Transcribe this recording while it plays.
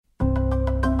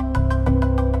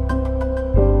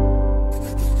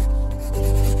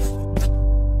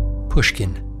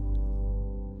Pushkin.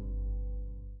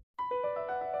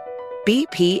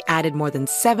 BP added more than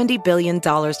 $70 billion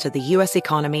to the U.S.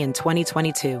 economy in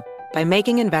 2022 by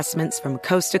making investments from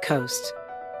coast to coast.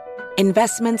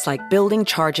 Investments like building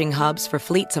charging hubs for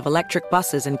fleets of electric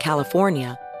buses in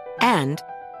California and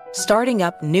starting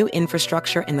up new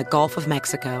infrastructure in the Gulf of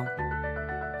Mexico.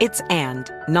 It's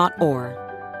and, not or.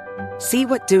 See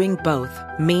what doing both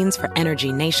means for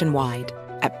energy nationwide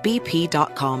at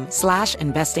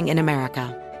bp.com/investing in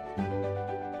America.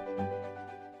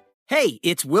 Hey,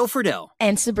 it's Will Friedle.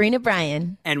 And Sabrina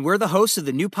Bryan. And we're the hosts of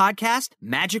the new podcast,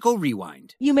 Magical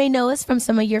Rewind. You may know us from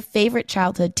some of your favorite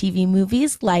childhood TV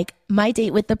movies like My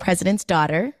Date with the President's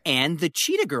Daughter. And the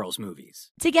Cheetah Girls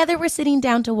movies. Together, we're sitting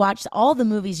down to watch all the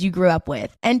movies you grew up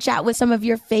with and chat with some of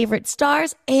your favorite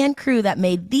stars and crew that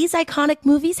made these iconic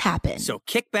movies happen. So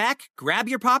kick back, grab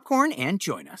your popcorn, and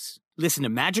join us. Listen to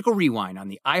Magical Rewind on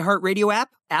the iHeartRadio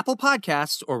app, Apple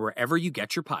Podcasts, or wherever you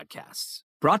get your podcasts.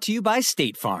 Brought to you by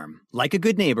State Farm. Like a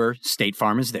good neighbor, State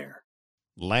Farm is there.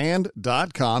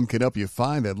 Land.com can help you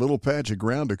find that little patch of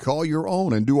ground to call your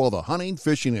own and do all the hunting,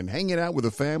 fishing, and hanging out with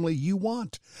the family you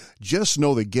want. Just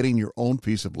know that getting your own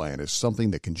piece of land is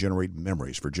something that can generate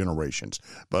memories for generations,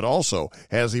 but also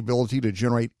has the ability to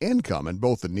generate income in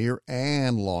both the near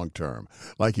and long term.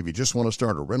 Like if you just want to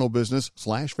start a rental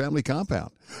business/family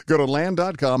compound. Go to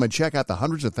Land.com and check out the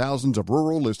hundreds of thousands of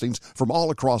rural listings from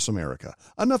all across America.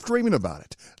 Enough dreaming about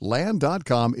it.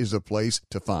 Land.com is a place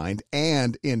to find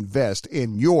and invest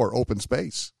in your open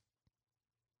space.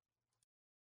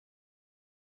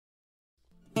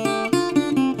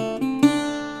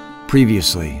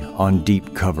 Previously on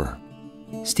Deep Cover.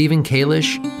 Stephen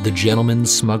Kalish, the gentleman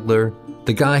smuggler,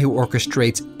 the guy who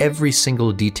orchestrates every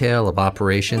single detail of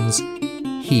operations,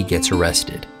 he gets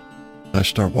arrested. I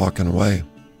start walking away,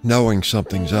 knowing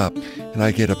something's up, and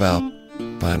I get about,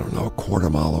 a quarter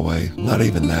mile away, not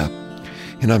even that,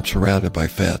 and I'm surrounded by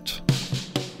feds.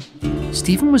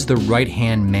 Stephen was the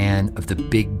right-hand man of the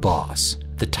big boss,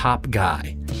 the top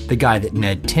guy, the guy that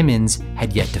Ned Timmons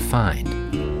had yet to find.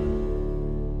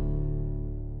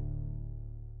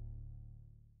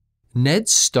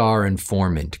 Ned's star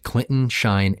informant, Clinton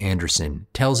Shine Anderson,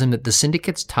 tells him that the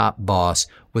syndicate's top boss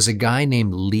was a guy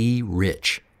named Lee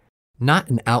Rich. Not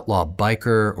an outlaw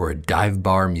biker or a dive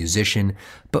bar musician,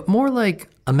 but more like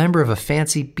a member of a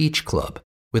fancy beach club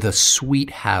with a sweet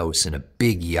house and a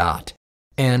big yacht.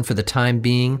 And for the time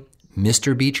being,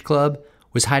 Mr. Beach Club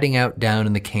was hiding out down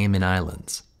in the Cayman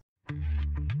Islands.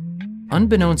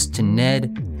 Unbeknownst to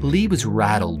Ned, Lee was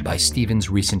rattled by Stephen's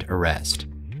recent arrest.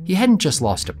 He hadn't just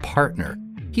lost a partner,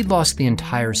 he'd lost the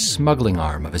entire smuggling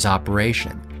arm of his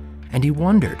operation. And he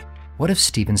wondered, what if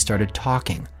Stephen started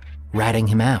talking, ratting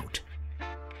him out?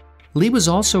 Lee was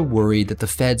also worried that the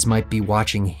feds might be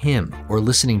watching him or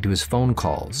listening to his phone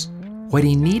calls. What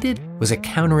he needed was a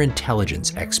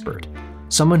counterintelligence expert,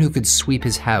 someone who could sweep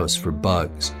his house for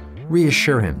bugs,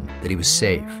 reassure him that he was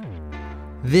safe.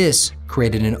 This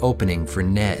created an opening for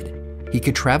Ned. He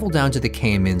could travel down to the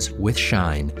Caymans with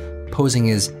Shine, posing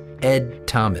as Ed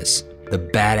Thomas, the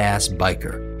badass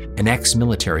biker, an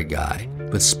ex-military guy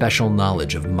with special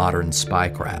knowledge of modern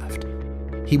spycraft.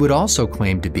 He would also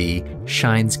claim to be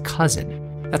Shine's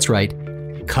cousin. That's right,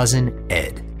 Cousin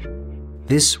Ed.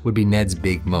 This would be Ned's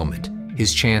big moment,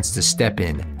 his chance to step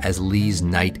in as Lee's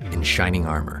knight in shining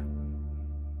armor.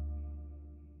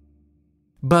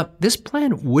 But this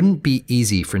plan wouldn't be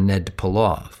easy for Ned to pull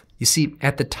off. You see,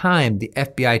 at the time, the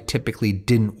FBI typically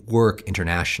didn't work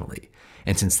internationally.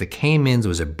 And since the Caymans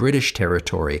was a British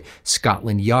territory,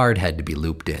 Scotland Yard had to be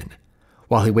looped in.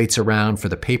 While he waits around for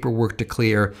the paperwork to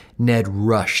clear, Ned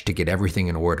rushed to get everything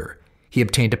in order. He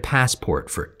obtained a passport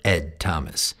for Ed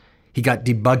Thomas. He got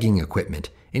debugging equipment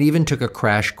and even took a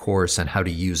crash course on how to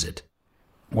use it.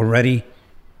 We're ready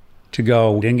to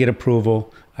go. Didn't get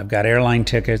approval. I've got airline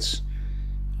tickets.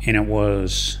 And it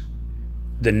was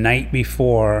the night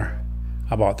before,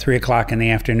 about 3 o'clock in the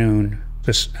afternoon,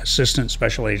 this assistant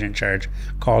special agent in charge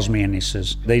calls me and he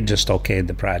says, they just okayed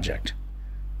the project.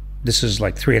 This is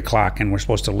like 3 o'clock and we're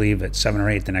supposed to leave at 7 or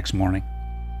 8 the next morning.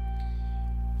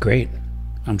 Great.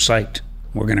 I'm psyched.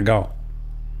 We're going to go.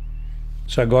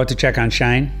 So I go out to check on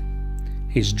Shine.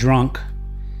 He's drunk,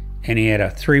 and he had a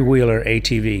 3-wheeler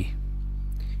ATV.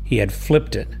 He had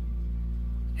flipped it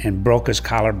and broke his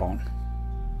collarbone.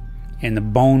 And the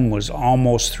bone was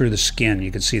almost through the skin.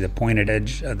 You could see the pointed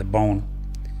edge of the bone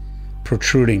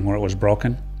protruding where it was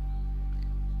broken.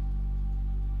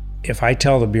 If I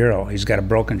tell the Bureau he's got a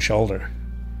broken shoulder,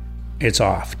 it's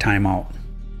off, time out.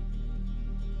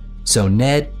 So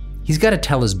Ned, he's got to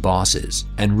tell his bosses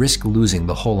and risk losing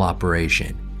the whole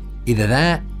operation. Either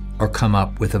that, or come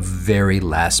up with a very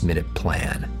last-minute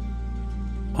plan.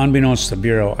 Unbeknownst to the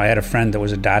Bureau, I had a friend that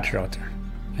was a doctor out there.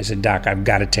 I said, Doc, I've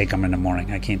got to take him in the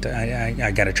morning. I can't,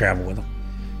 I got to travel with him.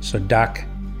 So Doc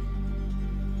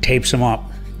tapes him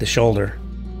up, the shoulder,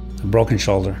 the broken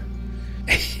shoulder,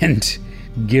 and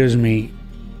gives me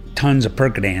tons of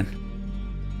Percodan.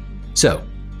 So,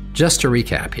 just to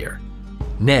recap here,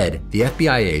 Ned, the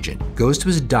FBI agent, goes to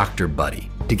his doctor buddy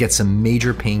to get some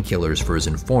major painkillers for his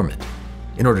informant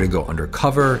in order to go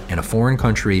undercover in a foreign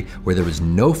country where there was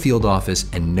no field office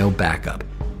and no backup,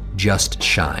 just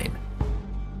shine.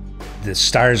 The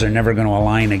stars are never going to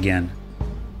align again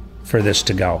for this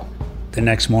to go. The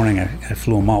next morning, I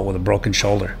flew him out with a broken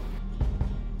shoulder.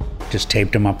 Just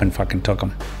taped him up and fucking took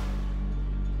him.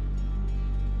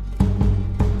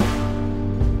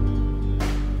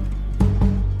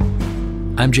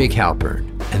 I'm Jake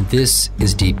Halpern, and this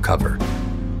is Deep Cover.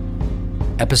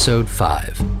 Episode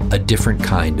 5, A Different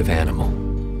Kind of Animal.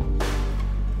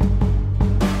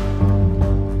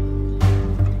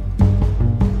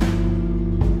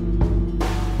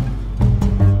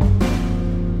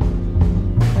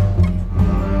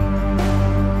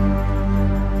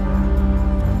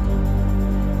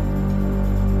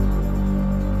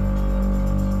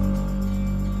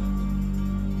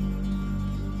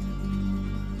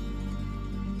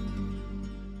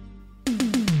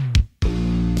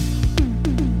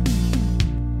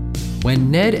 When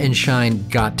Ned and Shine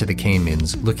got to the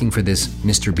Caymans looking for this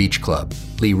Mr. Beach Club,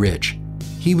 Lee Rich,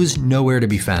 he was nowhere to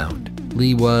be found.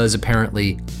 Lee was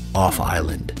apparently off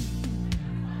island.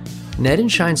 Ned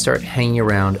and Shine start hanging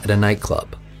around at a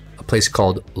nightclub, a place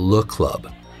called Le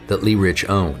Club that Lee Rich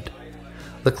owned.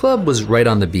 The club was right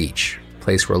on the beach, a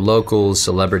place where locals,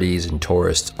 celebrities, and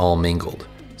tourists all mingled,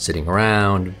 sitting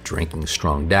around, drinking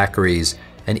strong daiquiris,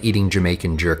 and eating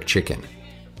Jamaican jerk chicken.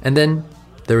 And then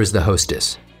there was the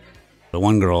hostess. The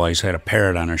one girl always had a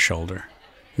parrot on her shoulder.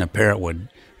 And the parrot would,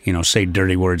 say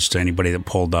dirty words to anybody that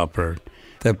pulled up. Or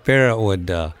the parrot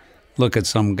would look at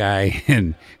some guy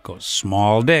and go,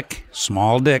 small dick,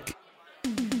 small dick.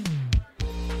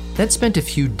 Ned spent a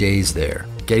few days there,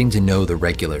 getting to know the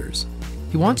regulars.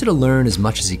 He wanted to learn as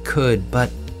much as he could,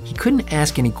 but he couldn't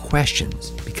ask any questions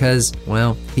because,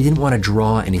 well, he didn't want to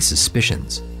draw any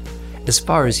suspicions. As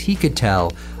far as he could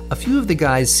tell, a few of the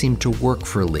guys seemed to work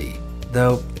for Lee,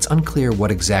 though it's unclear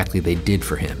what exactly they did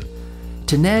for him.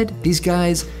 To Ned, these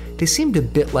guys, they seemed a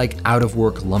bit like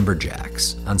out-of-work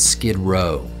lumberjacks on Skid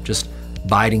Row, just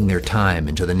biding their time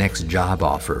until the next job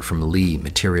offer from Lee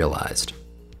materialized.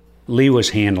 Lee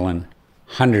was handling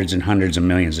hundreds and hundreds of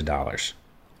millions of dollars.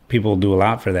 People do a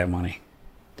lot for that money.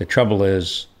 The trouble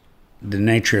is, the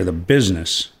nature of the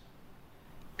business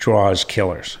draws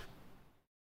killers.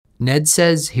 Ned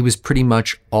says he was pretty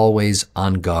much always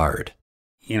on guard.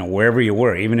 Wherever you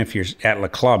were, even if you're at the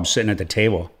club sitting at the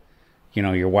table,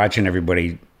 you're watching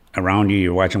everybody around you,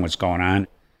 you're watching what's going on.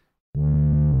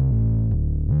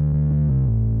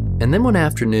 And then one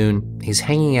afternoon, he's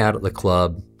hanging out at the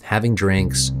club, having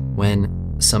drinks,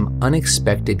 when some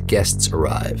unexpected guests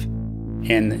arrive.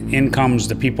 And in comes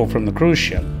the people from the cruise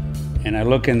ship. And I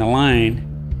look in the line,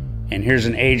 and here's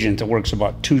an agent that works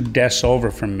about 2 desks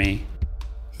over from me.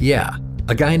 Yeah,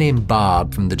 a guy named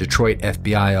Bob from the Detroit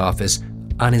FBI office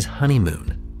on his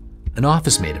honeymoon. An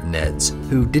office mate of Ned's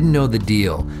who didn't know the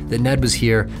deal that Ned was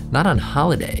here not on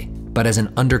holiday, but as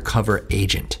an undercover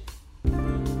agent.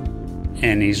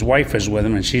 And his wife is with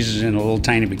him, and she's in a little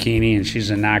tiny bikini, and she's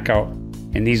a knockout.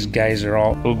 And these guys are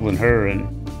all oogling her,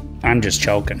 and I'm just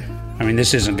choking.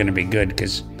 This isn't going to be good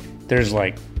because there's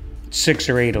like 6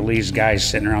 or 8 of Lee's guys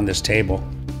sitting around this table.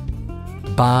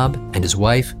 Bob and his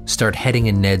wife start heading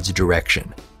in Ned's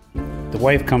direction. The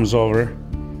wife comes over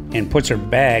and puts her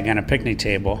bag on a picnic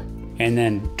table and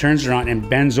then turns around and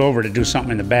bends over to do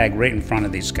something in the bag right in front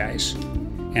of these guys.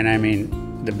 And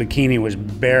the bikini was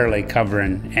barely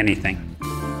covering anything.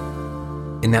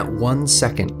 In that 1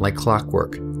 second, like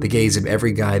clockwork, the gaze of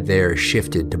every guy there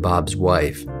shifted to Bob's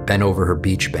wife, bent over her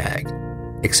beach bag,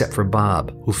 except for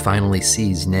Bob, who finally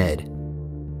sees Ned.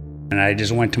 And I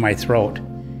just went to my throat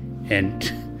and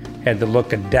had the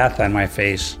look of death on my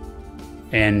face.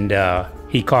 And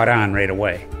he caught on right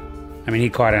away. He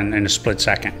caught on in a split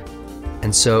second.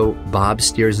 And so Bob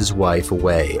steers his wife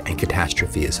away and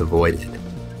catastrophe is avoided.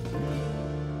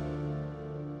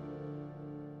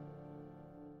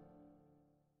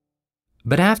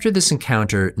 But after this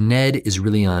encounter, Ned is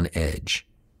really on edge.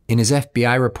 In his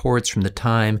FBI reports from the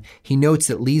time, he notes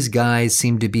that Lee's guys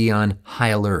seem to be on high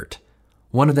alert.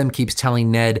 One of them keeps telling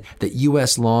Ned that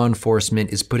U.S. law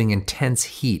enforcement is putting intense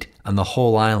heat on the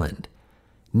whole island.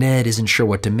 Ned isn't sure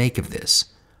what to make of this,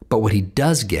 But what he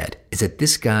does get is that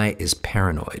this guy is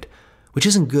paranoid, which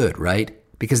isn't good, right?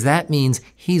 Because that means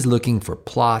he's looking for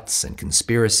plots and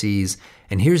conspiracies,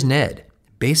 and here's Ned,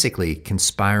 basically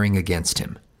conspiring against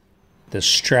him. The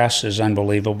stress is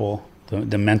unbelievable.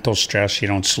 The mental stress, you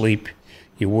don't sleep.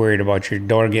 You're worried about your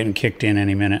door getting kicked in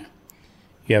any minute.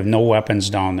 You have no weapons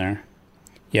down there.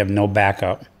 You have no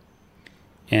backup.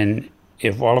 And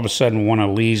if all of a sudden one of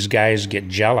Lee's guys get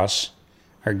jealous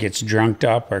or gets drunked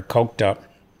up or coked up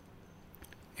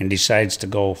and decides to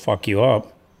go fuck you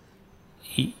up,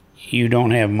 you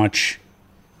don't have much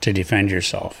to defend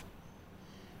yourself.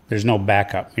 There's no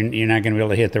backup. You're not going to be able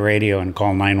to hit the radio and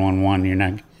call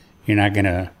 911. You're not going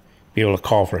to be able to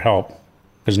call for help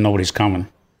because nobody's coming.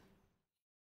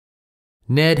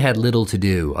 Ned had little to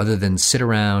do other than sit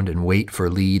around and wait for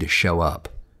Lee to show up.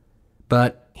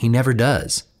 But he never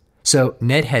does. So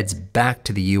Ned heads back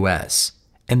to the U.S.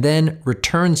 and then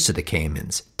returns to the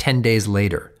Caymans 10 days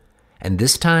later. And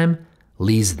this time,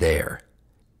 Lee's there.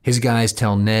 His guys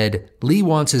tell Ned Lee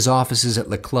wants his offices at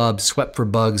Le Club swept for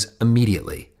bugs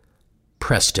immediately.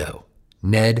 Presto,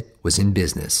 Ned was in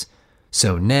business.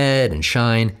 So Ned and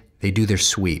Shine, they do their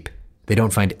sweep. They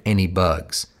don't find any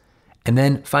bugs. And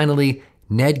then finally,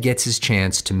 Ned gets his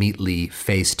chance to meet Lee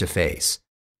face to face.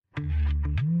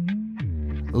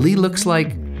 Lee looks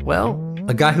like, well,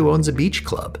 a guy who owns a beach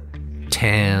club.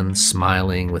 Tan,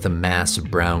 smiling, with a mass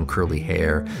of brown curly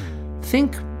hair.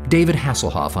 Think David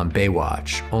Hasselhoff on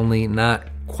Baywatch, only not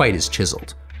quite as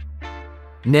chiseled.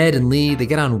 Ned and Lee, they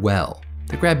get on well.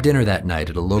 They grab dinner that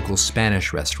night at a local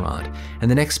Spanish restaurant,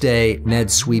 and the next day, Ned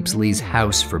sweeps Lee's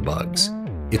house for bugs.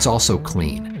 It's also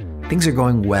clean. Things are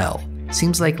going well.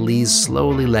 Seems like Lee's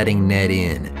slowly letting Ned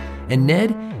in. And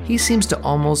Ned, he seems to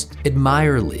almost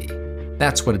admire Lee.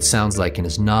 That's what it sounds like in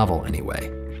his novel,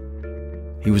 anyway.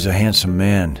 He was a handsome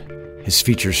man, his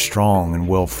features strong and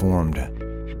well-formed.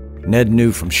 Ned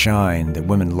knew from Shine that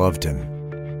women loved him,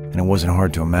 and it wasn't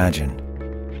hard to imagine.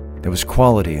 There was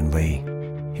quality in Lee.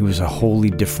 He was a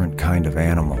wholly different kind of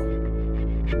animal.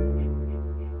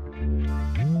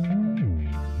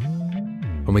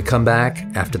 When we come back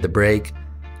after the break,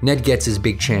 Ned gets his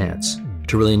big chance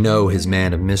to really know his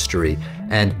man of mystery,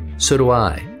 and so do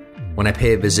I when I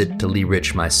pay a visit to Lee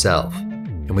Rich myself,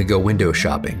 and we go window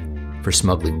shopping for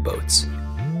smuggling boats.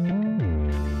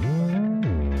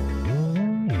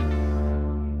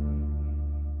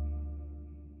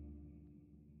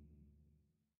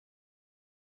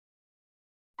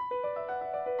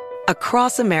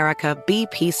 Across America,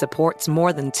 BP supports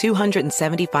more than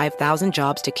 275,000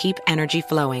 jobs to keep energy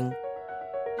flowing.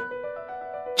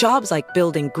 Jobs like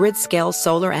building grid-scale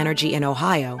solar energy in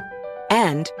Ohio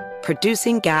and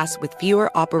producing gas with fewer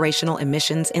operational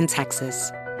emissions in Texas.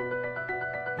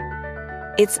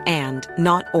 It's and,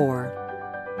 not or.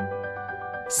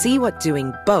 See what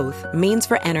doing both means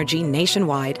for energy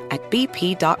nationwide at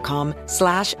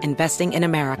bp.com/investing in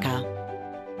America.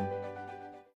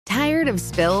 Tired of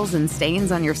spills and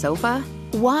stains on your sofa?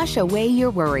 Wash away your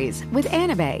worries with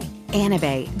Anabei.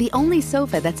 Anabei, the only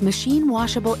sofa that's machine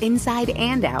washable inside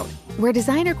and out, where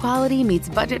designer quality meets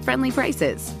budget-friendly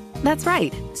prices. That's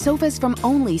right, sofas from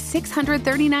only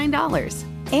 $639.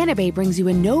 Anabei brings you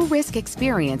a no-risk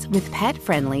experience with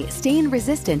pet-friendly,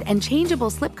 stain-resistant, and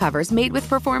changeable slipcovers made with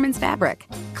performance fabric,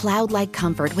 cloud-like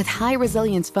comfort with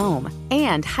high-resilience foam,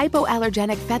 and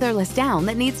hypoallergenic featherless down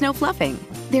that needs no fluffing.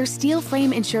 Their steel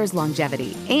frame ensures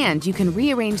longevity, and you can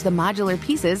rearrange the modular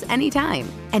pieces anytime.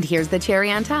 And here's the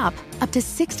cherry on top, up to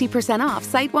 60% off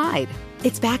site-wide.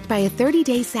 It's backed by a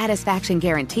 30-day satisfaction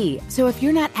guarantee, so if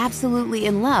you're not absolutely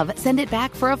in love, send it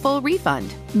back for a full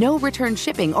refund. No return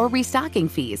shipping or restocking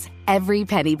fees. Every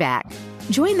penny back.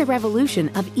 Join the revolution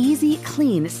of easy,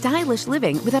 clean, stylish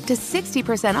living with up to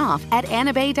 60% off at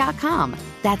Anabei.com.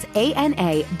 That's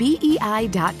ANABEI.com.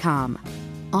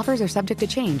 Offers are subject to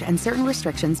change and certain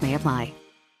restrictions may apply.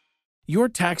 Your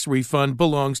tax refund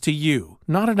belongs to you,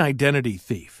 not an identity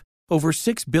thief. Over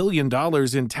 $6 billion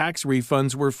in tax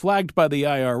refunds were flagged by the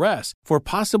IRS for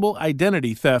possible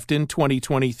identity theft in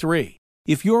 2023.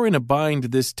 If you're in a bind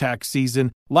this tax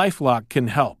season, LifeLock can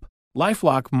help.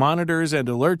 LifeLock monitors and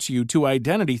alerts you to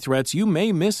identity threats you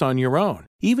may miss on your own,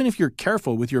 even if you're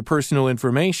careful with your personal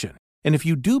information. And if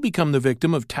you do become the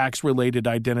victim of tax-related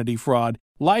identity fraud,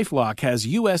 LifeLock has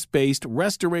U.S.-based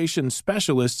restoration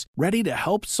specialists ready to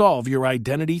help solve your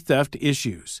identity theft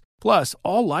issues. Plus,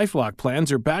 all LifeLock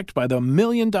plans are backed by the $1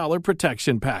 Million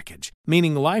Protection Package,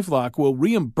 meaning LifeLock will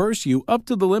reimburse you up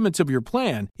to the limits of your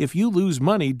plan if you lose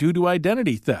money due to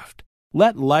identity theft.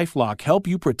 Let LifeLock help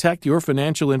you protect your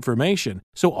financial information,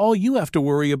 so all you have to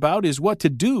worry about is what to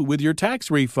do with your tax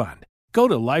refund. Go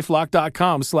to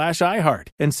LifeLock.com/iHeart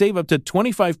and save up to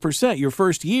 25% your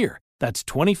first year. That's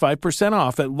 25%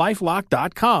 off at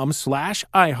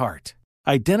LifeLock.com/iHeart.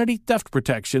 Identity theft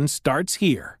protection starts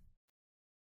here.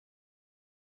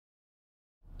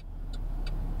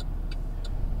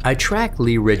 I tracked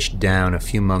Lee Rich down a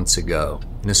few months ago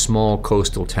in a small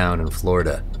coastal town in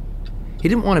Florida. He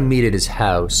didn't want to meet at his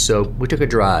house, so we took a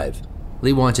drive.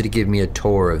 Lee wanted to give me a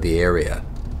tour of the area.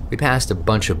 We passed a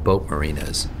bunch of boat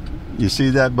marinas. You see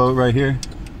that boat right here?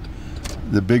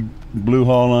 The big blue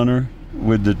hull on her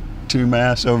with the two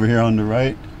masts over here on the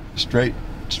right, straight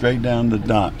down the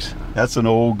docks. That's an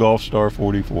old Gulf Star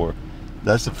 44.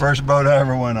 That's the first boat I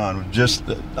ever went on, just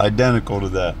identical to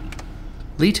that.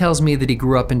 Lee tells me that he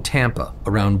grew up in Tampa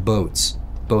around boats.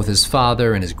 Both his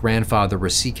father and his grandfather were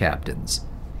sea captains.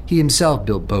 He himself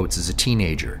built boats as a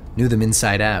teenager, knew them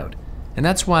inside out. And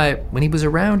that's why, when he was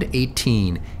around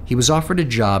 18, he was offered a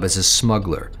job as a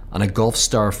smuggler on a Gulf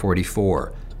Star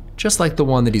 44, just like the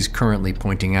one that he's currently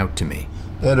pointing out to me.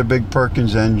 They had a big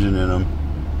Perkins engine in them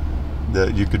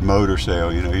that you could motor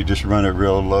sail. You know, you just run it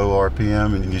real low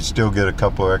RPM and you'd still get a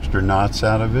couple extra knots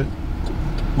out of it.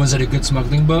 Was it a good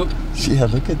smuggling boat? Yeah,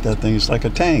 look at that thing. It's like a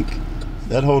tank.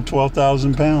 That holds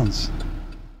 12,000 pounds.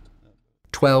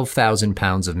 12,000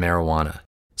 pounds of marijuana.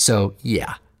 So,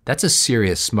 yeah, that's a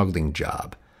serious smuggling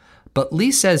job. But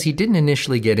Lee says he didn't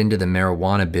initially get into the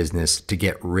marijuana business to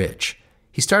get rich.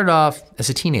 He started off as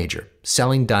a teenager,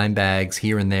 selling dime bags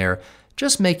here and there,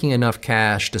 just making enough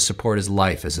cash to support his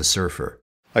life as a surfer.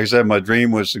 Like I said, my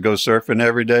dream was to go surfing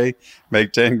every day,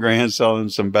 make 10 grand selling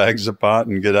some bags of pot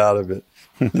and get out of it.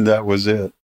 That was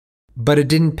it. But it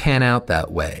didn't pan out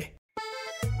that way.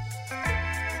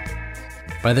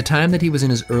 By the time that he was in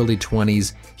his early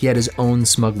 20s, he had his own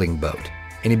smuggling boat,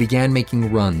 and he began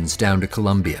making runs down to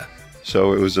Colombia.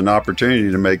 So it was an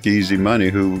opportunity to make easy money.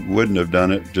 Who wouldn't have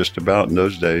done it just about in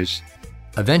those days?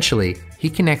 Eventually, he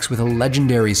connects with a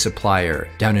legendary supplier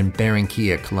down in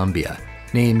Barranquilla, Colombia,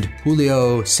 named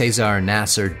Julio Cesar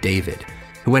Nasser David,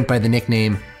 who went by the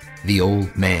nickname The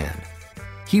Old Man.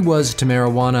 He was to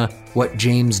marijuana what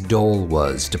James Dole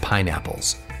was to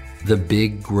pineapples, the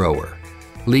big grower.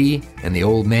 Lee and the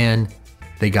old man,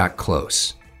 they got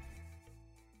close.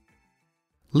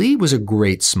 Lee was a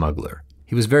great smuggler.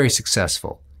 He was very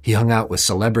successful. He hung out with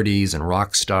celebrities and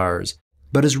rock stars,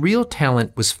 but his real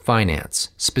talent was finance,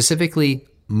 specifically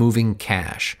moving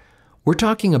cash. We're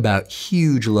talking about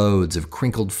huge loads of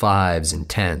crinkled 5s and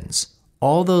 10s.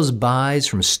 All those buys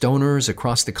from stoners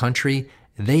across the country,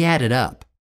 they added up.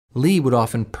 Lee would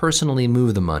often personally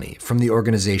move the money from the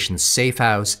organization's safe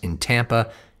house in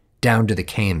Tampa down to the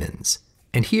Caymans.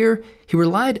 And here, he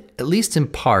relied, at least in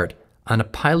part, on a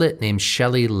pilot named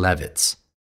Shelley Levitz.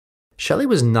 Shelley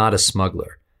was not a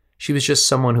smuggler. She was just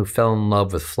someone who fell in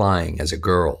love with flying as a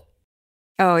girl.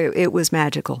 Oh, it was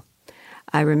magical.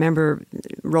 I remember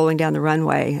rolling down the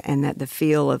runway and that the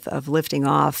feel of lifting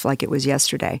off like it was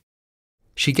yesterday.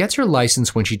 She gets her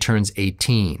license when she turns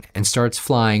 18 and starts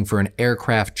flying for an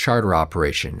aircraft charter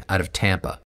operation out of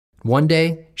Tampa. One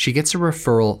day, she gets a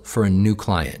referral for a new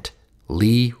client,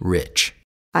 Lee Rich.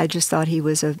 I just thought he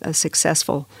was a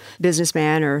successful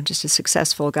businessman or just a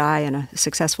successful guy in a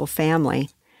successful family.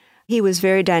 He was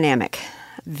very dynamic,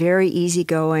 very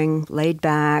easygoing, laid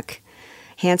back,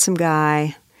 handsome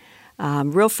guy,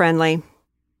 real friendly.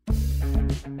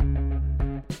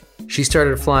 She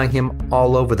started flying him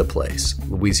all over the place: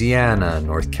 Louisiana,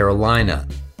 North Carolina,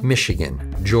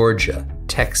 Michigan, Georgia,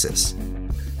 Texas.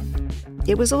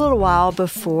 It was a little while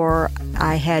before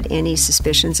I had any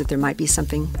suspicions that there might be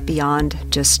something beyond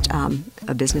just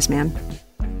a businessman.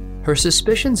 Her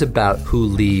suspicions about who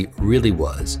Lee really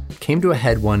was came to a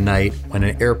head one night when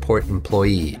an airport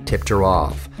employee tipped her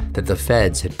off that the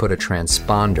feds had put a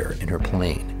transponder in her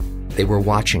plane. They were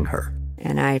watching her.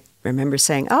 And I remember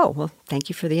saying, "Oh, well, thank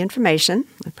you for the information.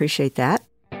 I appreciate that."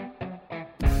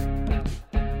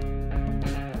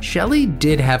 Shelley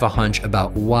did have a hunch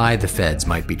about why the feds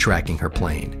might be tracking her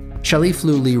plane. Shelley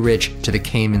flew Lee Rich to the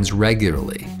Caymans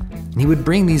regularly, and he would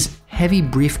bring these heavy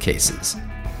briefcases.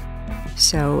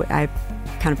 So I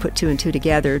kind of put two and two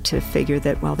together to figure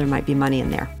that, well, there might be money in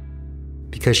there.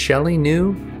 Because Shelley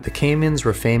knew the Caymans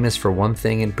were famous for one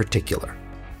thing in particular.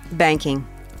 Banking.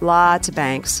 Lots of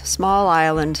banks. Small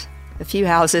island, a few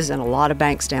houses, and a lot of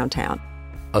banks downtown.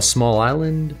 A small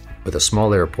island with a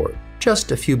small airport.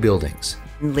 Just a few buildings.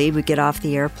 And Lee would get off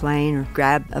the airplane or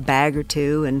grab a bag or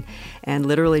two and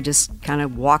literally just kind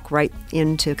of walk right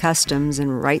into customs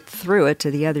and right through it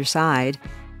to the other side.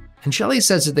 And Shelley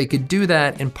says that they could do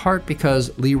that in part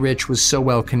because Lee Rich was so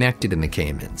well connected in the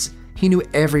Caymans. He knew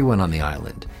everyone on the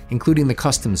island, including the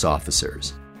customs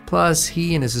officers. Plus,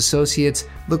 he and his associates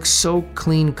looked so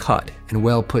clean-cut and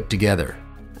well put together.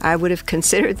 I would have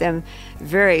considered them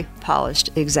very polished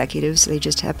executives. They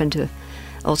just happened to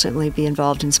ultimately be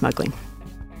involved in smuggling.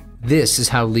 This is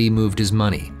how Lee moved his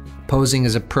money, posing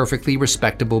as a perfectly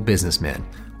respectable businessman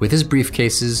with his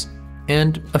briefcases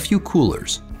and a few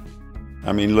coolers.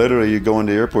 I mean, literally, you go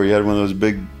into the airport, you had one of those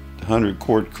big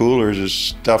 100-quart coolers is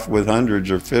stuffed with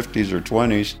hundreds or 50s or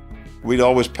 20s. We'd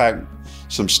always pack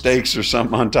some steaks or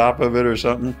something on top of it or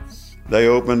something. They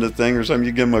opened the thing or something,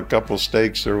 you give them a couple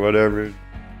steaks or whatever.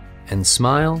 And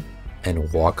smile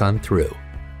and walk on through.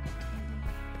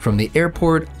 From the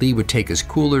airport, Lee would take his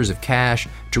coolers of cash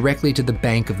directly to the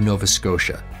Bank of Nova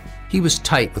Scotia. He was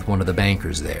tight with one of the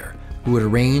bankers there, who would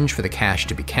arrange for the cash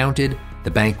to be counted,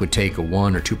 the bank would take a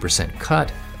 1 or 2%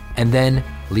 cut, and then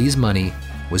Lee's money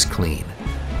was clean.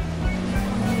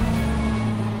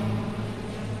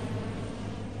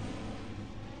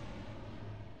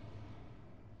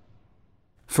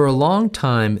 For a long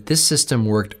time, this system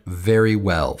worked very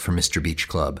well for Mr. Beach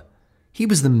Club. He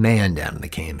was the man down in the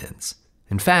Caymans.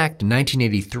 In fact, in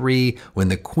 1983, when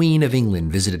the Queen of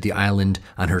England visited the island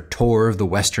on her tour of the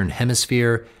Western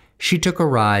Hemisphere, she took a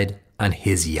ride on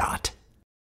his yacht.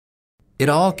 It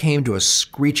all came to a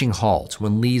screeching halt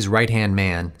when Lee's right-hand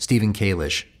man, Stephen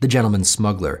Kalish, the gentleman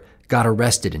smuggler, got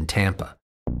arrested in Tampa.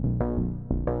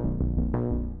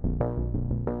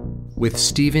 With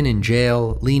Stephen in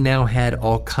jail, Lee now had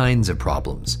all kinds of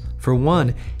problems. For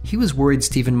one, he was worried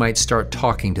Stephen might start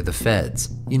talking to the feds,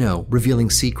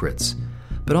 revealing secrets.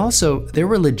 But also, there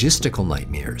were logistical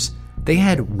nightmares. They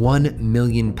had 1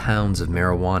 million pounds of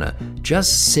marijuana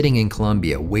just sitting in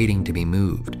Colombia waiting to be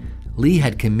moved. Lee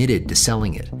had committed to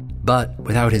selling it, but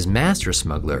without his master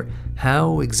smuggler,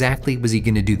 how exactly was he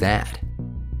going to do that?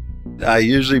 I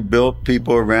usually built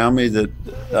people around me that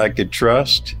I could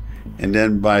trust, and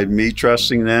then by me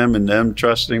trusting them and them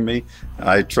trusting me,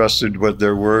 I trusted what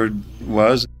their word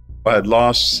was. I had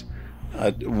lost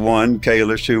one,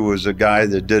 Kalish, who was a guy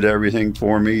that did everything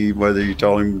for me, whether you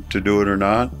told him to do it or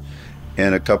not,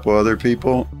 and a couple other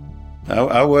people.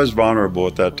 I was vulnerable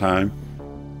at that time.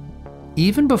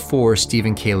 Even before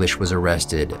Stephen Kalish was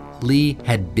arrested, Lee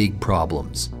had big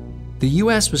problems. The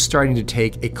U.S. was starting to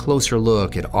take a closer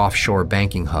look at offshore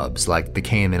banking hubs like the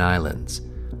Cayman Islands.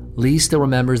 Lee still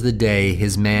remembers the day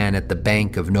his man at the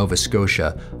Bank of Nova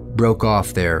Scotia broke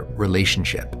off their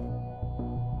relationship.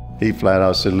 He flat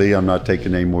out said, "Lee, I'm not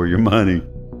taking any more of your money."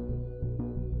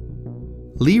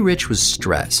 Lee Rich was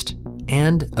stressed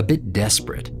and a bit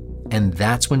desperate, and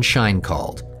that's when Shine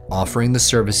called, offering the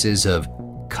services of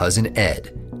Cousin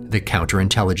Ed, the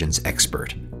counterintelligence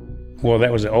expert. Well,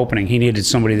 that was the opening. He needed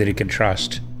somebody that he could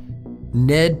trust.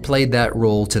 Ned played that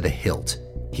role to the hilt.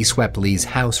 He swept Lee's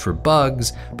house for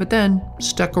bugs, but then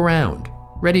stuck around,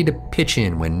 ready to pitch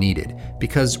in when needed,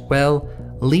 because, well,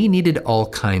 Lee needed all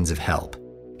kinds of help.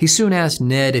 He soon asked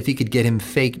Ned if he could get him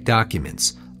fake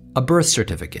documents, a birth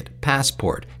certificate,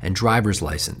 passport, and driver's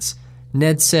license.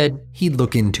 Ned said he'd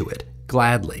look into it,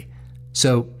 gladly.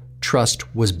 So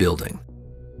trust was building.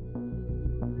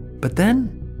 But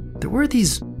then there were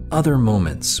these other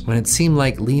moments when it seemed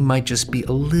like Lee might just be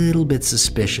a little bit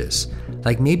suspicious,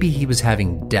 like maybe he was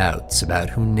having doubts about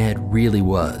who Ned really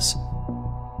was.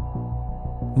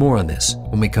 More on this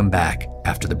when we come back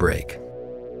after the break.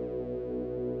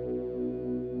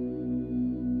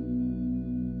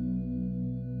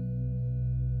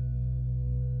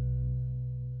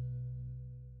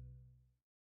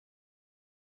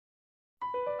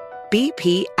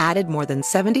 BP added more than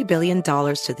 $70 billion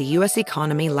to the U.S.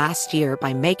 economy last year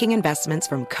by making investments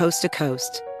from coast to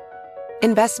coast.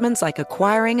 Investments like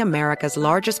acquiring America's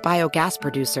largest biogas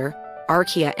producer,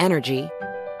 Archaea Energy,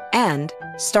 and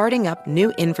starting up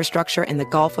new infrastructure in the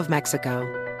Gulf of Mexico.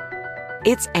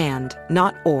 It's and,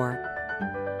 not or.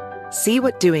 See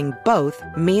what doing both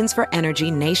means for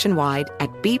energy nationwide at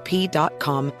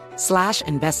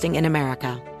bp.com/investing in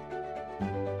America.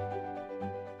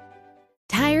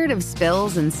 Tired of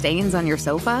spills and stains on your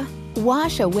sofa?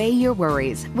 Wash away your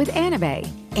worries with Anabei.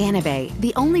 Anabei,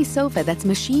 the only sofa that's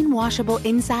machine washable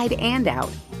inside and out,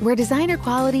 where designer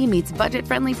quality meets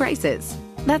budget-friendly prices.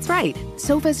 That's right,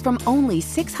 sofas from only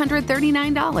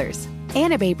 $639.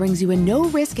 Anabei brings you a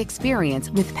no-risk experience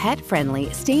with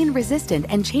pet-friendly, stain-resistant,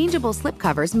 and changeable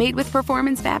slipcovers made with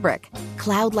performance fabric,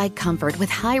 cloud-like comfort with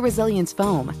high-resilience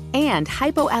foam, and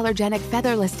hypoallergenic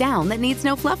featherless down that needs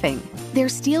no fluffing. Their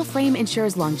steel frame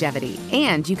ensures longevity,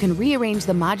 and you can rearrange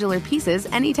the modular pieces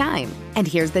anytime. And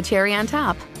here's the cherry on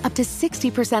top, up to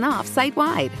 60% off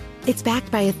site-wide. It's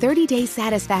backed by a 30-day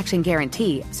satisfaction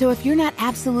guarantee, so if you're not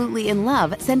absolutely in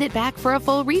love, send it back for a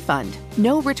full refund.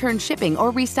 No return shipping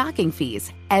or restocking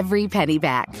fees. Every penny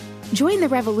back. Join the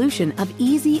revolution of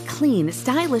easy, clean,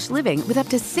 stylish living with up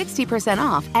to 60%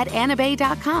 off at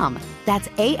anabei.com. That's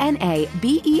ANABEI.com.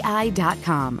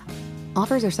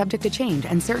 Offers are subject to change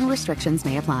and certain restrictions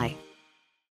may apply.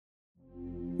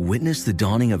 Witness the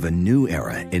dawning of a new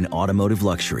era in automotive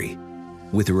luxury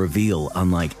with a reveal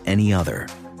unlike any other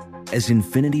as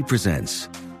Infiniti presents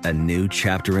a new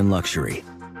chapter in luxury,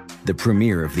 the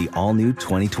premiere of the all-new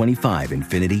 2025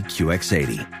 Infiniti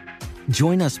QX80.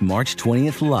 Join us March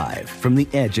 20th live from the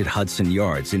Edge at Hudson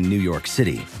Yards in New York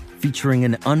City, featuring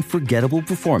an unforgettable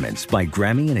performance by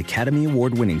Grammy and Academy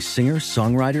Award-winning singer,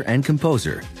 songwriter, and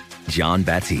composer Jon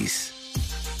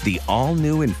Batiste. The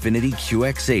all-new Infiniti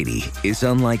QX80 is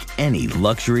unlike any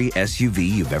luxury SUV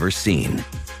you've ever seen.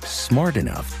 Smart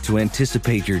enough to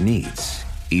anticipate your needs,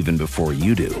 even before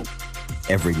you do.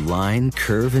 Every line,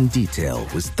 curve, and detail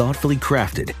was thoughtfully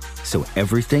crafted, so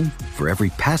everything for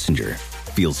every passenger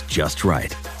feels just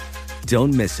right.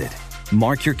 Don't miss it.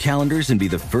 Mark your calendars and be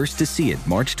the first to see it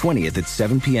March 20th at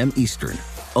 7 p.m. Eastern,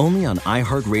 only on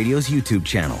iHeartRadio's YouTube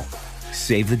channel.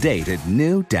 Save the date at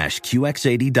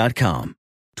new-QX80.com.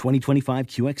 2025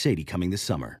 QX80 coming this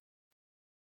summer.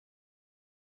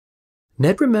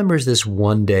 Ned remembers this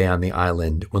one day on the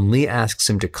island when Lee asks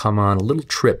him to come on a little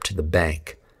trip to the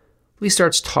bank. Lee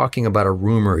starts talking about a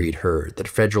rumor he'd heard that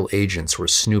federal agents were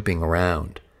snooping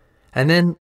around. And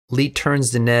then Lee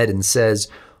turns to Ned and says,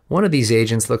 "One of these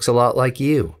agents looks a lot like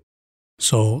you."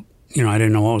 So, I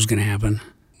didn't know what was going to happen.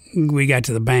 We got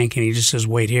to the bank and he just says,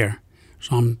 "Wait here."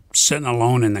 So I'm sitting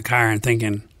alone in the car and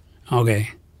thinking,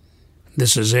 okay,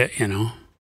 this is it,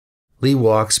 Lee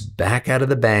walks back out of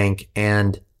the bank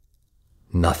and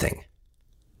nothing.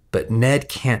 But Ned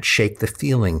can't shake the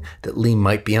feeling that Lee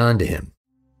might be onto him.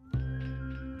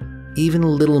 Even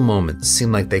little moments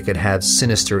seem like they could have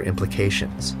sinister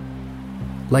implications.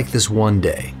 Like this one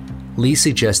day, Lee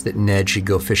suggests that Ned should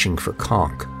go fishing for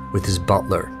conch with his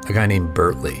butler, a guy named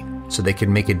Bertley, so they could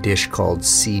make a dish called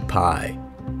sea pie.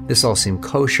 This all seemed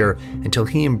kosher until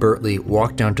he and Bertley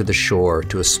walked down to the shore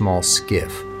to a small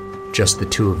skiff, just the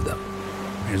two of them.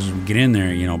 As we get in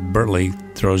there, Bertley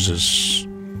throws his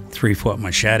 3-foot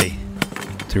machete,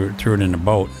 threw it in the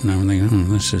boat, and I'm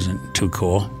thinking, this isn't too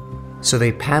cool. So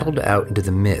they paddled out into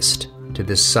the mist to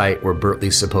this site where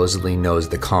Bertley supposedly knows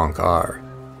the conch are.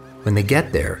 When they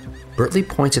get there, Bertley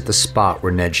points at the spot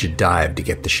where Ned should dive to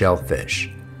get the shellfish.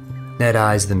 Ned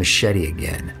eyes the machete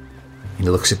again, and he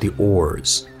looks at the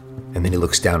oars, and then he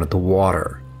looks down at the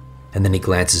water, and then he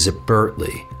glances at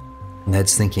Bertley.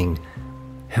 Ned's thinking,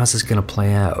 how's this going to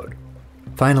play out?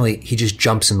 Finally, he just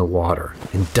jumps in the water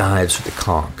and dives for the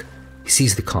conch. He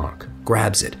sees the conch,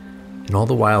 grabs it, and all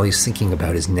the while he's thinking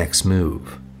about his next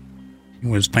move. I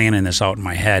was planning this out in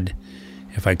my head.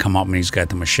 If I come up and he's got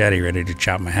the machete ready to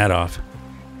chop my head off,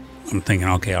 I'm thinking,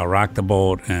 okay, I'll rock the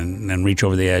boat and then reach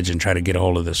over the edge and try to get a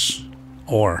hold of this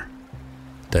oar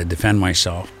to defend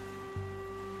myself.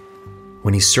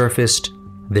 When he surfaced,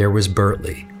 there was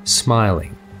Bertley,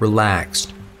 smiling,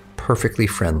 relaxed, perfectly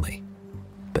friendly.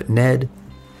 But Ned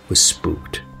was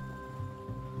spooked.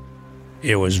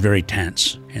 It was very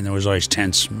tense, and there was always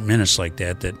tense minutes like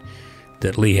that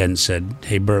Lee hadn't said,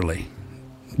 "Hey, Bertley,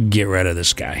 get rid of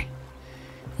this guy."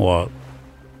 Well,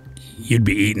 you'd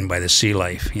be eaten by the sea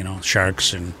life,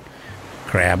 sharks and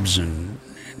crabs and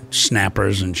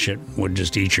snappers and shit would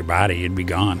just eat your body. You'd be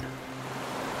gone.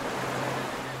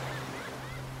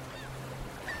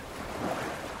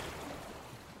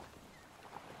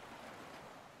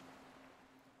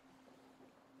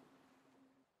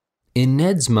 In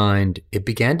Ned's mind, it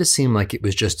began to seem like it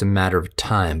was just a matter of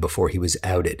time before he was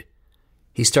outed.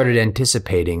 He started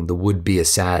anticipating the would-be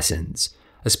assassins,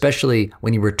 especially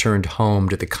when he returned home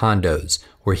to the condos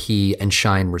where he and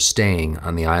Shine were staying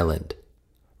on the island.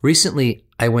 Recently,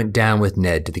 I went down with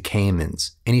Ned to the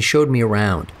Caymans, and he showed me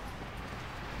around.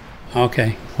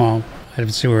 Okay, well, I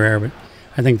didn't see where, but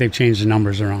I think they've changed the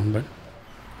numbers around, but...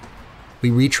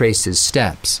 We retraced his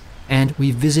steps, and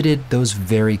we visited those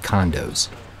very condos.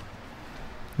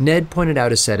 Ned pointed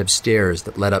out a set of stairs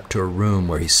that led up to a room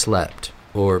where he slept,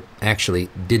 or actually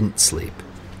didn't sleep.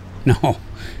 No,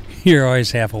 you're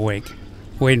always half awake,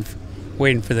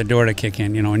 waiting for the door to kick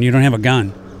in, and you don't have a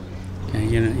gun. Okay,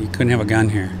 you couldn't have a gun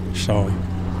here, so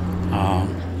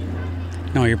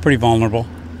no, you're pretty vulnerable.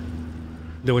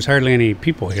 There was hardly any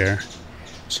people here,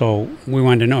 so we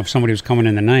wanted to know if somebody was coming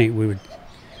in the night, we would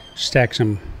stack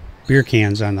some beer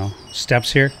cans on the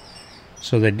steps here,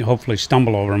 so they'd hopefully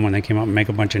stumble over them when they came up and make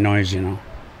a bunch of noise,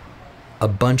 A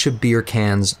bunch of beer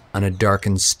cans on a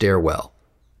darkened stairwell.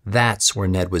 That's where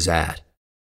Ned was at.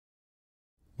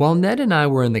 While Ned and I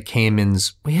were in the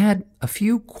Caymans, we had a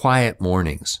few quiet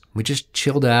mornings. We just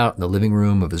chilled out in the living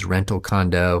room of his rental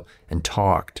condo and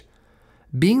talked.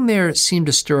 Being there seemed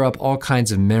to stir up all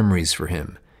kinds of memories for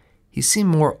him. He seemed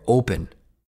more open.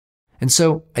 And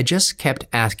so I just kept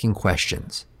asking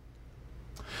questions.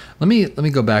 Let me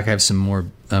go back. I have some more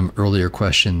earlier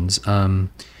questions.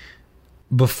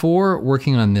 Before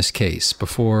working on this case,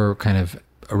 before kind of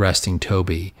arresting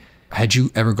Toby, had you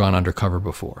ever gone undercover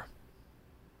before?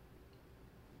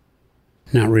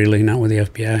 Not really, not with the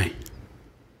FBI.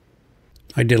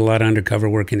 I did a lot of undercover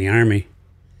work in the Army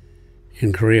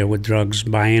in Korea with drugs,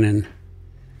 buying and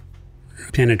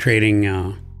penetrating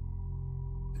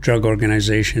drug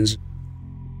organizations.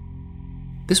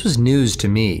 This was news to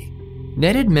me.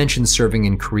 Ned had mentioned serving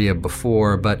in Korea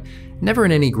before, but never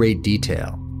in any great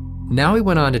detail. Now he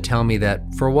went on to tell me that,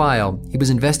 for a while, he was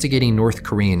investigating North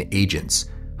Korean agents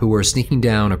who were sneaking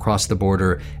down across the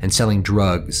border and selling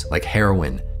drugs like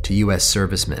heroin to U.S.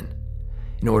 servicemen.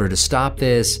 In order to stop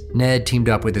this, Ned teamed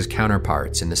up with his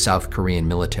counterparts in the South Korean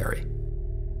military.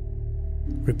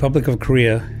 Republic of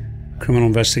Korea Criminal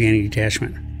Investigating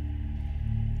Detachment.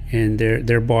 And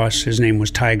their boss, his name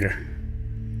was Tiger.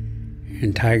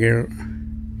 And Tiger,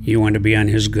 you wanted to be on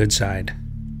his good side,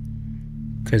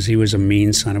 because he was a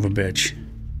mean son of a bitch.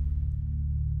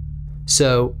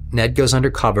 So Ned goes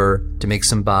undercover to make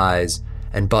some buys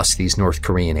and bust these North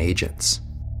Korean agents.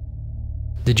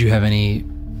 Did you have any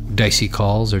dicey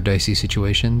calls or dicey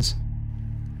situations?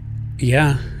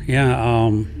 Yeah.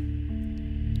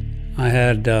 I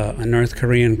had a North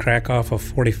Korean crack off a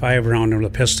 45 round with a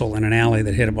pistol in an alley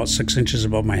that hit about 6 inches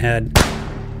above my head.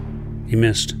 He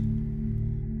missed.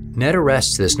 Ned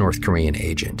arrests this North Korean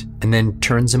agent and then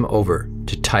turns him over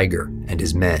to Tiger and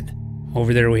his men.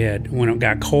 Over there when it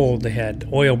got cold, they had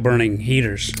oil burning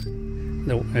heaters.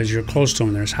 As you're close to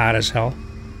them, they're as hot as hell.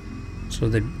 So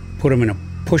they'd put him in a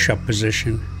push-up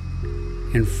position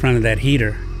in front of that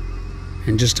heater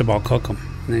and just about cook him.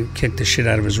 And then kick the shit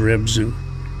out of his ribs and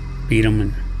beat him.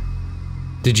 And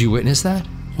did you witness that?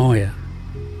 Oh, yeah.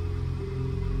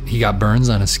 He got burns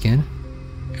on his skin?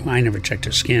 I never checked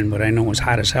his skin, but I know it was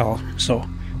hot as hell. So,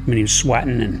 he was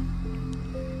sweating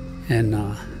and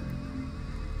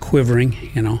quivering,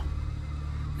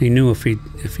 He knew if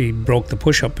he broke the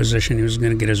push-up position, he was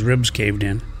going to get his ribs caved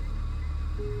in.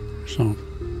 So,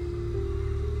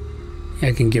 yeah,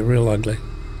 it can get real ugly.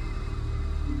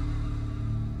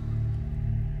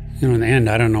 In the end,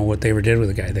 I don't know what they ever did with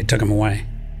the guy. They took him away.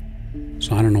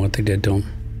 So I don't know what they did to him.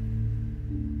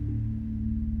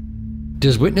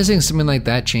 Does witnessing something like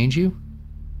that change you?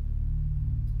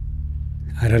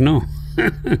 I don't know.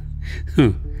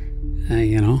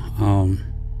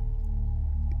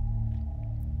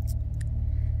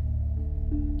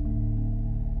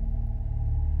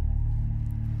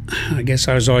 I guess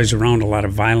I was always around a lot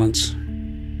of violence,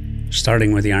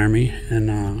 starting with the Army, and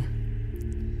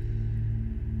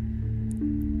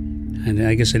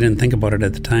I guess I didn't think about it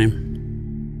at the time.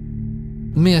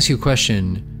 Let me ask you a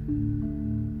question.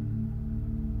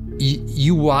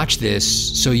 You watch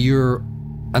this, so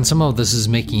and some of this is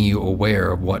making you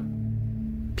aware of what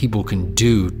people can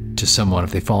do to someone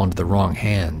if they fall into the wrong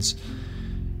hands.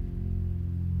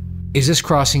 Is this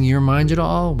crossing your mind at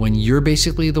all when you're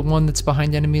basically the one that's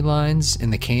behind enemy lines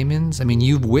in the Caymans? I mean,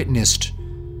 you've witnessed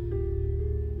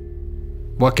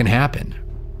what can happen,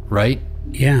 right?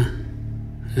 Yeah.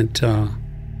 You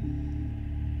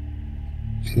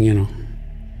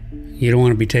don't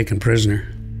want to be taken prisoner.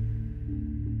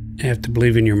 You have to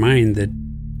believe in your mind that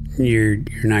you're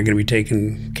not going to be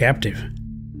taken captive.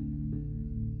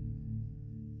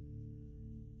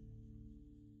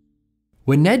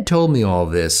 When Ned told me all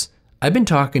this, I've been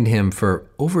talking to him for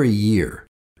over a year,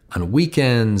 on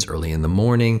weekends, early in the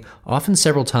morning, often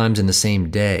several times in the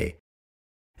same day.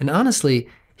 And honestly,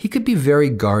 he could be very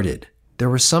guarded. There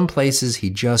were some places he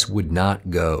just would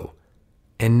not go.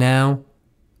 And now,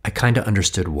 I kind of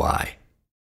understood why.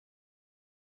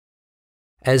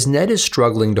 As Ned is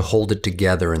struggling to hold it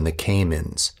together in the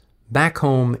Caymans, back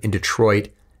home in Detroit,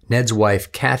 Ned's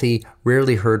wife, Kathy,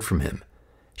 rarely heard from him.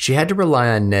 She had to rely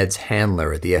on Ned's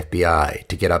handler at the FBI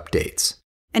to get updates.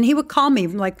 And he would call me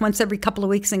like once every couple of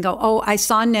weeks and go, "Oh, I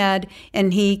saw Ned,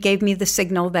 and he gave me the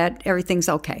signal that everything's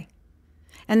okay."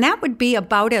 And that would be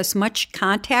about as much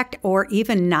contact or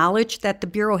even knowledge that the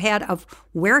Bureau had of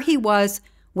where he was,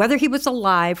 whether he was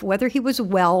alive, whether he was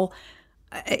well,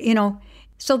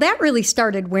 So that really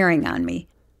started wearing on me.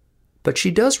 But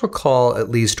she does recall at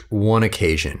least one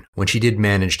occasion when she did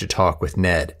manage to talk with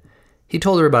Ned. He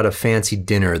told her about a fancy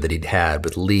dinner that he'd had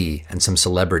with Lee and some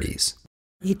celebrities.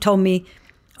 He told me,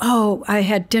 I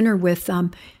had dinner with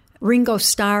Ringo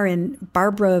Starr and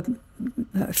Barbara,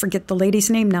 I forget the lady's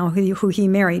name now, who he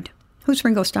married. Who's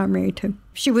Ringo Starr married to?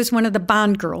 She was one of the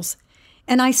Bond girls.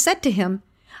 And I said to him,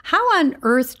 how on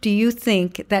earth do you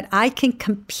think that I can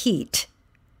compete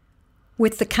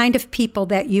with the kind of people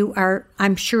that you are,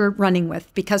 I'm sure, running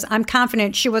with? Because I'm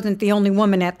confident she wasn't the only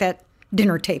woman at that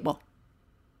dinner table.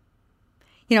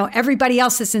 You know, everybody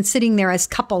else isn't sitting there as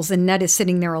couples and Ned is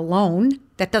sitting there alone.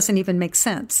 That doesn't even make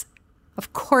sense.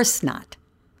 Of course not.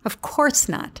 Of course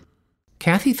not.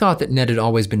 Kathy thought that Ned had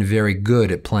always been very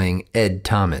good at playing Ed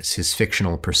Thomas, his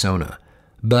fictional persona.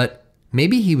 But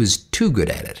maybe he was too good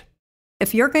at it.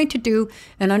 If you're going to do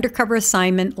an undercover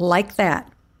assignment like that,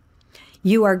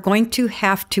 you are going to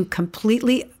have to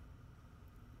completely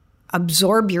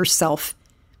absorb yourself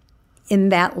in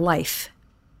that life.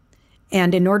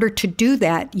 And in order to do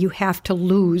that, you have to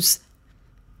lose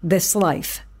this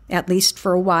life, at least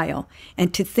for a while.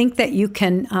 And to think that you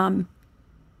can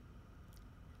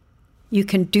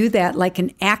do that like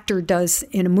an actor does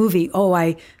in a movie.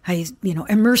 I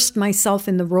immersed myself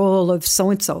in the role of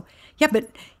so-and-so. Yeah,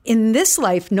 but in this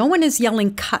life, no one is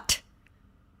yelling cut,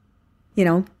 you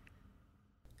know.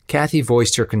 Kathy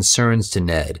voiced her concerns to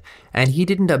Ned, and he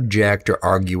didn't object or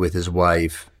argue with his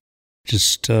wife.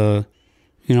 Just,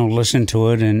 listen to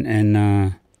it,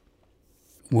 and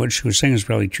what she was saying is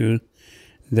probably true,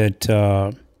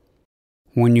 that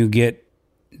when you get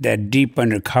that deep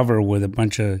undercover with a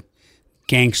bunch of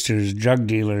gangsters, drug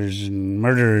dealers, and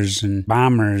murderers, and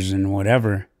bombers, and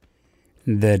whatever,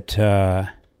 that,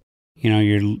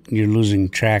 you're losing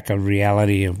track of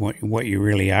reality of what you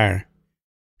really are.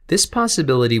 This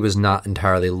possibility was not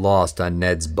entirely lost on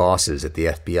Ned's bosses at the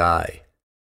FBI.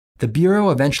 The Bureau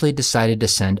eventually decided to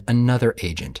send another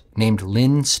agent, named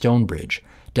Lynn Stonebridge,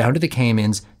 down to the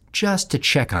Caymans just to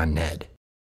check on Ned.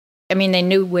 I mean, they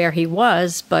knew where he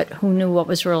was, but who knew what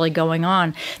was really going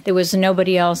on? There was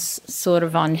nobody else sort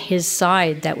of on his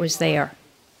side that was there.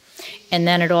 And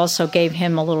then it also gave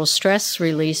him a little stress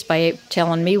release by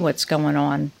telling me what's going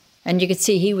on. And you could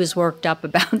see he was worked up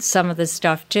about some of the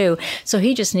stuff, too. So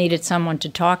he just needed someone to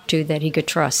talk to that he could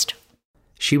trust.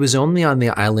 She was only on the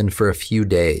island for a few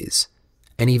days,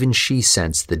 and even she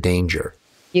sensed the danger.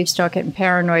 You start getting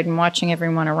paranoid and watching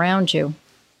everyone around you.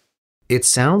 It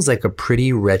sounds like a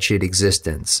pretty wretched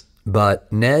existence,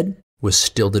 but Ned was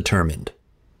still determined.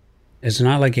 It's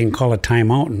not like you can call a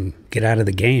timeout and get out of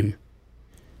the game.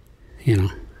 You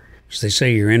know, as they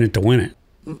say, you're in it to win it.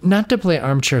 Not to play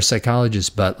armchair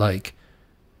psychologist, but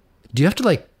do you have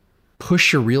to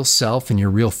push your real self and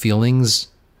your real feelings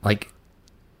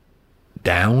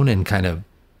down and kind of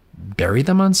bury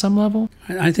them on some level?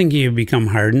 I think you become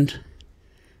hardened.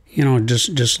 You know,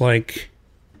 just like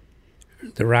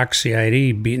the Rock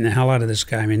CID beating the hell out of this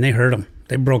guy. I mean, they hurt him.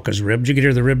 They broke his ribs. You could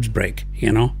hear the ribs break,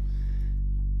 you know?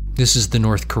 This is the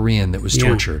North Korean that was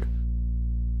tortured.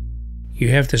 You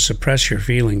have to suppress your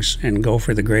feelings and go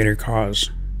for the greater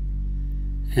cause.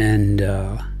 And,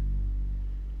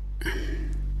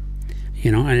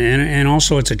 and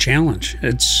also it's a challenge.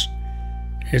 It's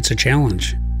a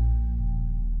challenge.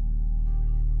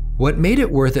 What made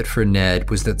it worth it for Ned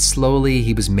was that slowly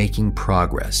he was making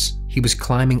progress. He was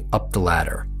climbing up the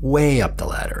ladder, way up the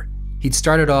ladder. He'd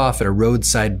started off at a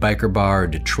roadside biker bar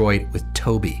in Detroit with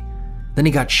Toby. Then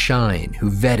he got Shine,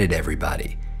 who vetted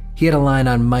everybody. He had a line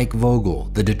on Mike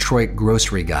Vogel, the Detroit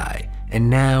grocery guy. And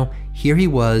now, here he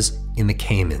was in the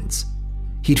Caymans.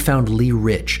 He'd found Lee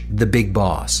Rich, the big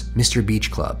boss, Mr.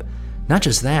 Beach Club. Not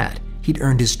just that, he'd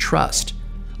earned his trust.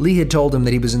 Lee had told him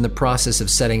that he was in the process of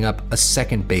setting up a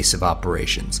second base of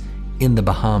operations in the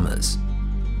Bahamas.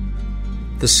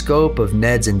 The scope of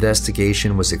Ned's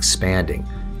investigation was expanding,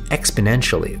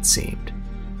 exponentially it seemed.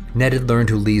 Ned had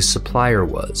learned who Lee's supplier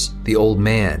was, the old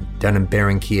man down in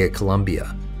Barranquilla,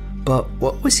 Colombia. But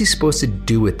what was he supposed to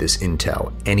do with this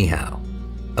intel anyhow?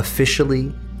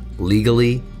 Officially,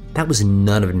 legally, that was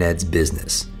none of Ned's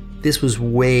business. This was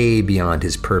way beyond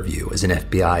his purview as an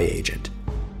FBI agent.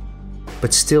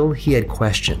 But still, he had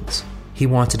questions. He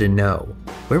wanted to know,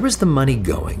 where was the money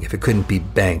going if it couldn't be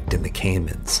banked in the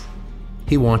Caymans?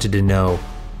 He wanted to know,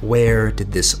 where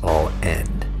did this all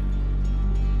end?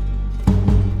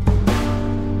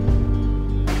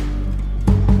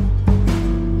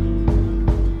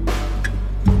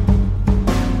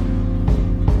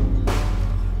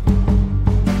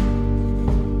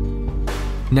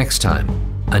 Next time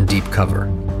on Deep Cover.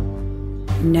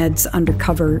 Ned's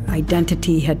undercover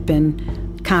identity had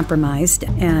been compromised,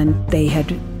 and they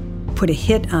had put a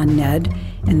hit on Ned,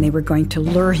 and they were going to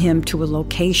lure him to a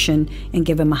location and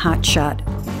give him a hot shot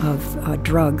of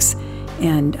drugs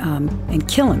and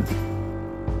kill him.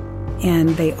 And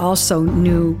they also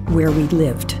knew where we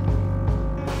lived.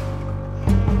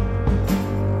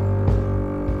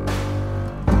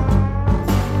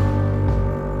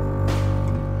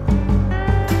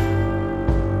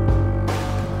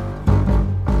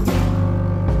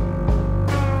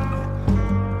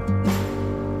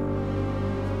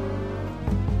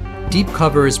 Deep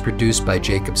Cover is produced by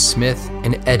Jacob Smith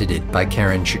and edited by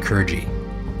Karen Shakurji.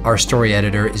 Our story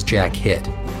editor is Jack Hitt.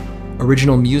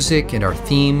 Original music and our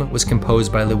theme was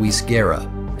composed by Luis Guerra,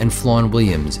 and Flawn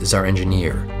Williams is our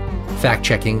engineer.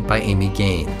 Fact-checking by Amy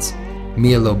Gaines.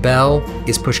 Mia Lobel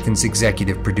is Pushkin's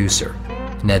executive producer.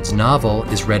 Ned's novel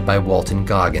is read by Walton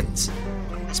Goggins.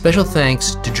 Special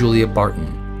thanks to Julia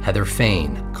Barton, Heather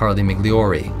Fain, Carly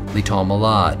Migliori, Lital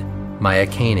Malad, Maya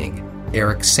Koenig,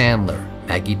 Eric Sandler,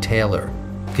 Maggie Taylor,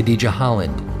 Khadija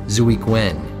Holland, Zui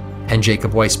Gwen, and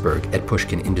Jacob Weisberg at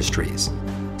Pushkin Industries.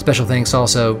 Special thanks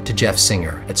also to Jeff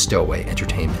Singer at Stowaway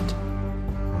Entertainment.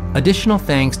 Additional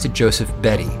thanks to Joseph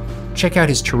Betty. Check out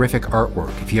his terrific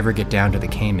artwork if you ever get down to the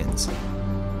Caymans.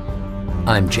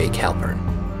 I'm Jake Halpern.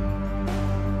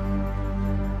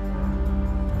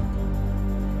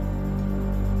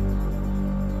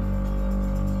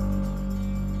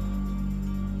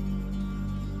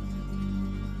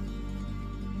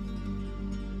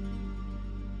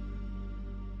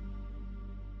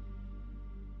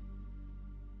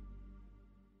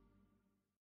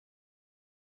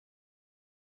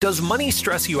 Does money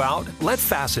stress you out? Let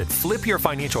Facet flip your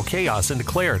financial chaos into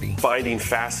clarity. Finding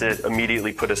Facet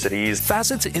immediately put us at ease.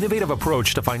 Facet's innovative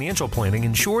approach to financial planning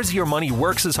ensures your money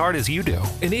works as hard as you do,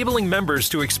 enabling members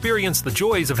to experience the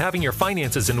joys of having your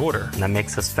finances in order. And that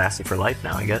makes us Facet for life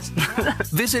now, I guess.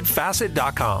 Visit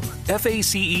Facet.com,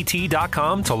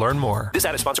 FACET.com to learn more. This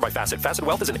ad is sponsored by Facet. Facet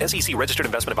Wealth is an SEC registered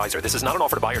investment advisor. This is not an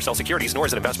offer to buy or sell securities, nor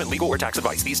is it investment, legal, or tax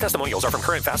advice. These testimonials are from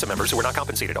current Facet members who are not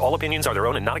compensated. All opinions are their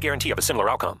own and not a guarantee of a similar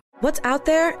outcome. What's out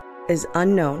there is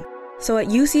unknown. So at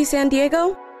UC San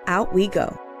Diego, out we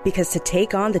go. Because to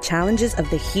take on the challenges of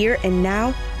the here and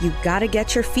now, you gotta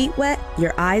get your feet wet,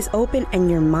 your eyes open,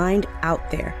 and your mind out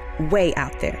there. Way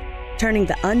out there. Turning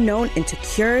the unknown into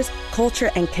cures, culture,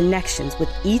 and connections with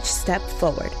each step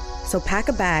forward. So pack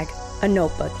a bag, a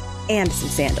notebook, and some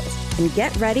sandals. And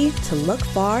get ready to look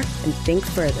far and think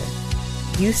further.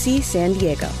 UC San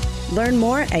Diego. Learn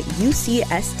more at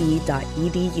ucsd.edu.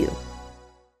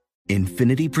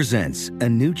 Infiniti presents a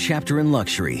new chapter in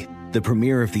luxury, the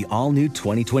premiere of the all-new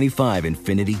 2025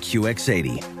 Infiniti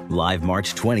QX80, live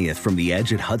March 20th from the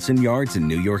Edge at Hudson Yards in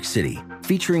New York City,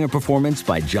 featuring a performance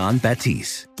by John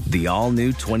Batiste. The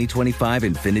all-new 2025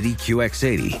 Infiniti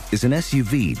QX80 is an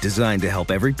SUV designed to help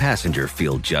every passenger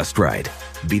feel just right.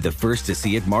 Be the first to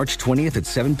see it March 20th at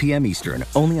 7 p.m. Eastern,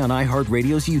 only on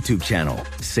iHeartRadio's YouTube channel.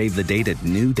 Save the date at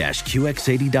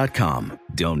new-QX80.com.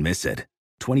 Don't miss it.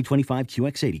 2025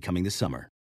 QX80 coming this summer.